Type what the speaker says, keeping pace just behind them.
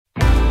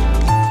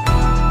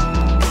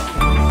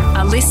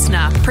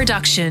listener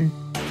production.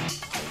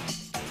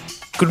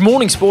 Good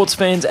morning, sports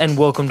fans, and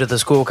welcome to The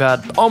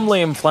Scorecard. I'm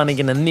Liam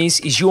Flanagan, and this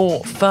is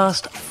your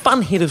fast,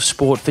 fun hit of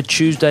sport for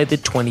Tuesday, the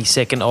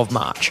 22nd of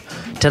March.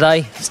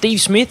 Today,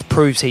 Steve Smith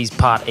proves he's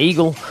part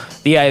Eagle,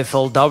 the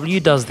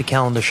AFLW does the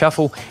calendar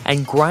shuffle,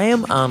 and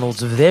Graham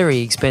Arnold's very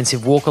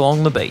expensive walk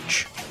along the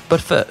beach.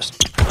 But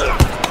first,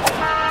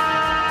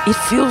 it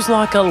feels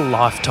like a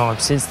lifetime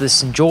since the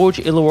St George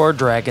Illawarra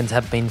Dragons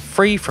have been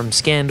free from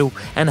scandal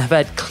and have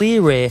had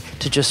clear air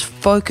to just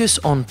focus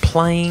on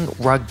playing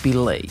rugby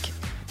league.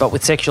 But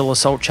with sexual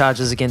assault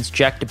charges against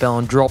Jack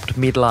DeBellin dropped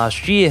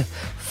mid-last year,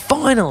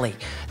 finally,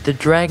 the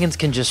Dragons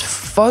can just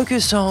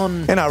focus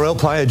on... NRL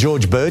player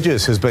George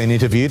Burgess has been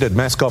interviewed at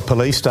Mascot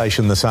Police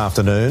Station this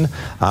afternoon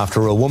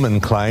after a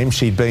woman claimed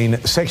she'd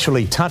been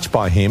sexually touched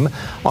by him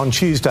on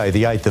Tuesday,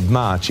 the 8th of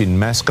March in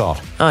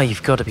Mascot. Oh,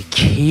 you've got to be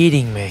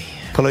kidding me.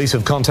 Police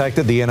have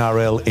contacted the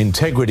NRL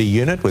Integrity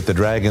Unit with the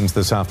Dragons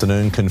this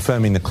afternoon,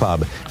 confirming the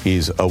club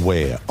is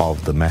aware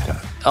of the matter.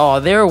 Oh,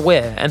 they're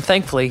aware, and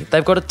thankfully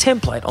they've got a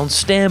template on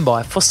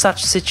standby for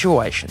such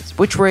situations,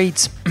 which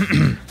reads...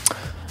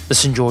 The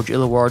St George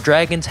Illawarra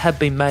Dragons have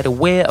been made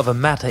aware of a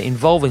matter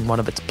involving one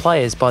of its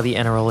players by the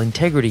NRL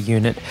Integrity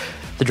Unit.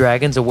 The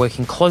Dragons are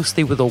working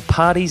closely with all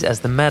parties as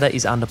the matter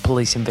is under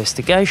police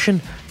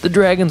investigation. The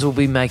Dragons will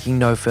be making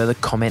no further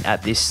comment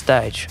at this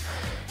stage.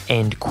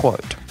 End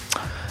quote.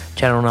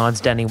 Channel 9's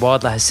Danny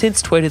Widler has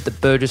since tweeted that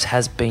Burgess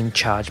has been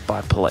charged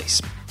by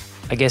police.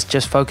 I guess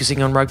just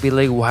focusing on rugby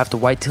league will have to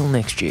wait till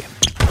next year.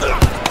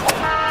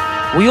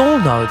 We all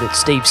know that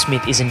Steve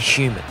Smith isn't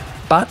human,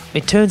 but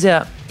it turns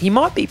out he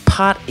might be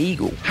part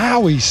Eagle.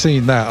 How he's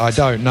seen that, I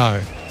don't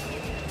know.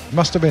 It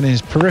must have been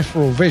his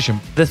peripheral vision.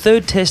 The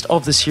third test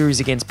of the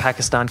series against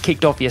Pakistan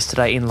kicked off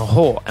yesterday in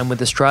Lahore, and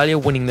with Australia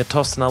winning the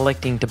toss and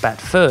electing to bat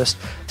first,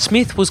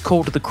 Smith was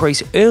called to the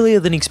crease earlier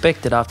than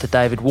expected after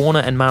David Warner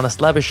and Marnus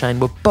Labuschagne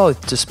were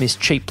both dismissed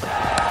cheaply.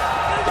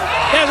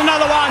 There's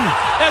another one.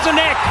 There's a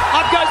neck.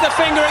 Up goes the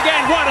finger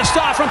again. What a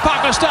start from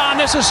Pakistan.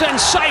 This is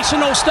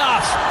sensational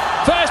stuff.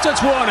 First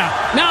it's Warner.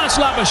 Now it's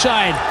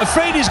Labuschagne.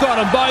 Afridi's got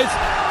them both.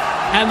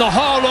 And the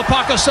whole of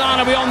Pakistan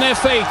will be on their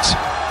feet.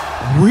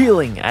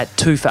 Reeling at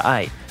 2 for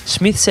 8,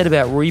 Smith set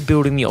about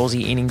rebuilding the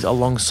Aussie innings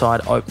alongside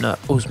opener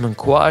Usman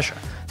Khawaja.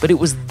 But it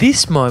was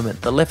this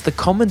moment that left the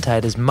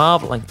commentators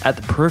marvelling at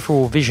the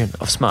peripheral vision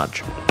of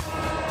Smudge.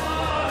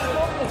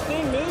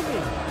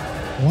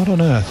 What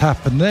on earth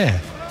happened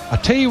there? I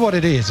tell you what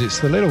it is, it's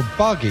the little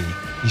buggy.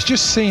 He's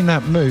just seen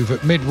that move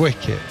at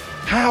mid-wicket.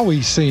 How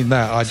he's seen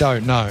that, I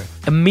don't know.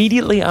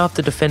 Immediately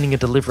after defending a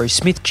delivery,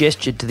 Smith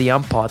gestured to the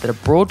umpire that a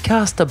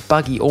broadcaster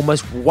buggy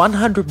almost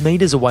 100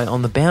 metres away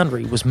on the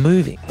boundary was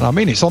moving. I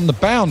mean, it's on the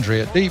boundary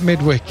at deep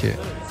mid-wicket,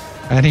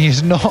 and he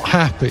is not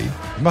happy.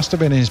 It must have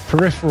been his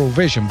peripheral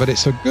vision, but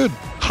it's a good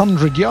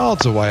 100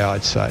 yards away,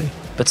 I'd say.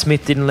 But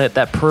Smith didn't let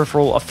that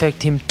peripheral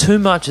affect him too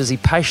much as he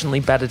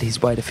patiently batted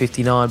his way to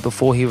 59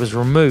 before he was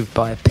removed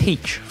by a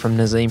peach from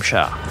Nazim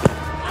Shah.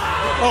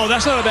 Oh,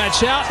 that's not a bad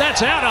shout.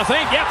 That's out, I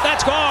think. Yep,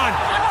 that's gone.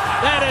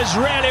 That is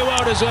really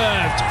well deserved.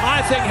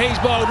 I think he's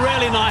bowled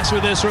really nice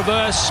with this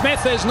reverse.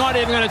 Smith is not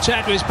even going to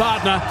chat to his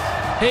partner.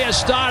 He has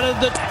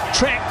started the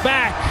trek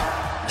back.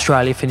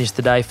 Australia finished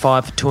the day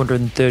 5 for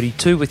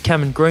 232 with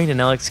Cameron Green and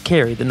Alex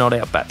Carey, the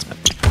not-out batsman.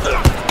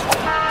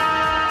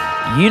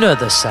 You know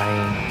the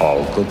saying,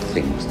 all good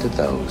things to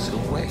those who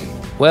wait.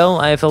 Well,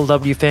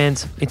 AFLW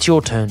fans, it's your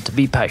turn to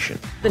be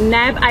patient. The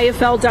NAB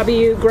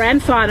AFLW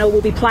Grand Final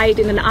will be played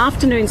in an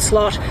afternoon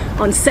slot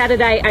on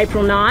Saturday,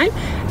 April 9,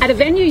 at a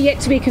venue yet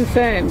to be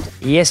confirmed.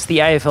 Yes, the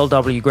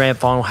AFLW Grand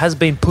Final has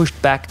been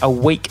pushed back a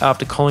week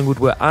after Collingwood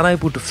were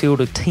unable to field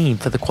a team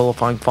for the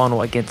qualifying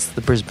final against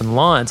the Brisbane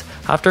Lions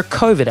after a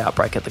COVID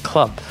outbreak at the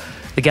club.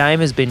 The game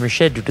has been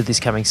rescheduled to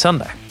this coming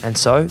Sunday, and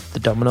so the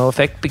domino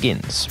effect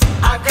begins.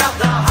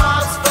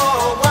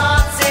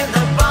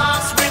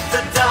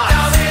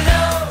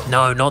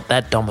 No, not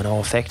that domino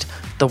effect.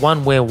 The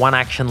one where one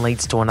action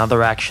leads to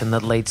another action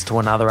that leads to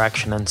another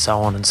action and so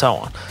on and so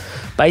on.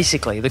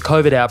 Basically, the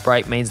COVID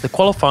outbreak means the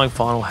qualifying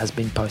final has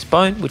been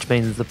postponed, which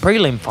means the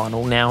prelim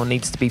final now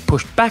needs to be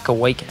pushed back a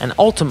week, and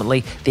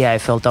ultimately the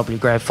AFLW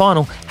Grand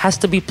Final has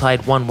to be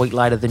played 1 week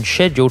later than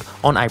scheduled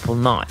on April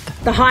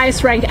 9th. The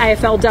highest ranked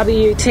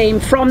AFLW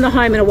team from the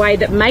home and away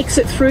that makes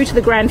it through to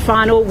the Grand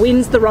Final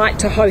wins the right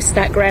to host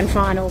that Grand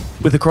Final.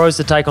 With the Crows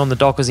to take on the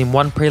Dockers in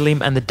one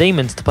prelim and the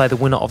Demons to play the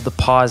winner of the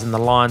Pies and the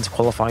Lions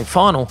qualifying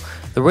final,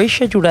 the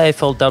rescheduled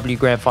AFLW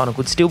Grand Final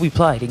could still be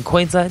played in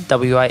Queensland,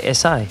 WA,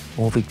 SA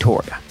or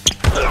Victoria.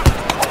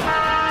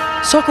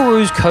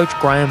 Socceroos coach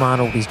Graham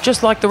Arnold is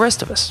just like the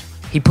rest of us.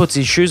 He puts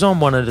his shoes on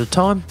one at a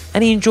time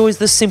and he enjoys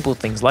the simple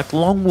things like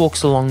long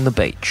walks along the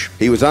beach.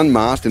 He was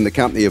unmasked in the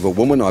company of a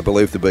woman I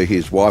believe to be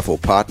his wife or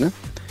partner,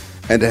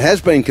 and it has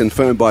been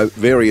confirmed by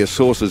various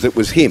sources it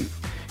was him.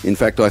 In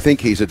fact, I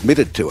think he's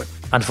admitted to it.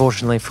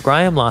 Unfortunately for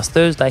Graham, last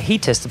Thursday he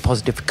tested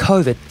positive for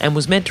COVID and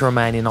was meant to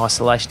remain in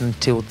isolation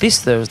until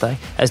this Thursday,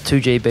 as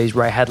 2GB's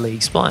Ray Hadley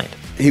explained.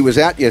 He was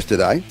out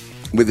yesterday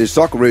with his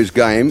Socceroos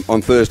game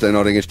on Thursday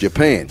night against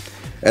Japan.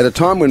 At a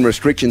time when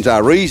restrictions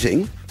are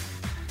easing,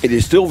 it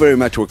is still very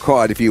much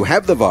required. If you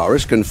have the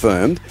virus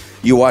confirmed,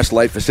 you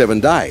isolate for 7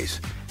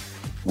 days.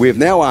 We've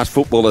now asked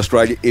Football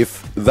Australia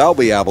if they'll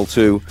be able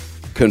to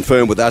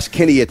confirm with us,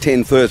 can he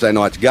attend Thursday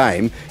night's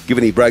game,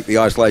 given he broke the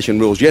isolation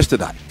rules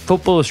yesterday?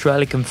 Football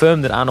Australia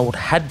confirmed that Arnold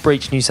had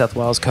breached New South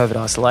Wales COVID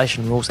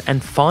isolation rules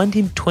and fined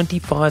him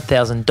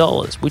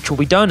 $25,000, which will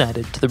be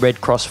donated to the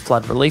Red Cross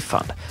Flood Relief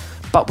Fund.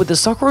 But with the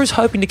Socceroos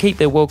hoping to keep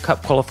their World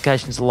Cup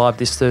qualifications alive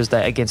this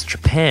Thursday against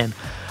Japan,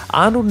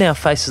 Arnold now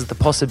faces the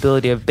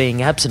possibility of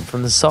being absent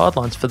from the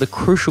sidelines for the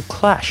crucial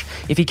clash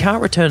if he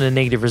can't return a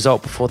negative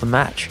result before the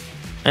match.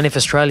 And if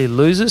Australia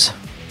loses,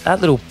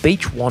 that little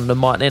beach wander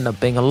might end up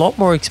being a lot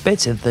more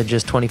expensive than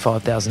just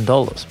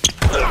 $25,000.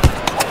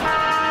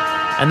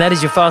 And that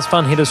is your fast,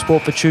 fun hit of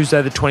sport for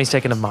Tuesday, the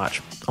 22nd of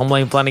March. I'm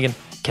Liam Flanagan.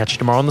 Catch you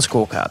tomorrow on the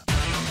Scorecard.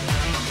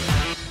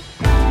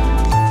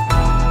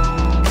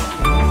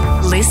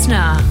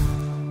 Listener.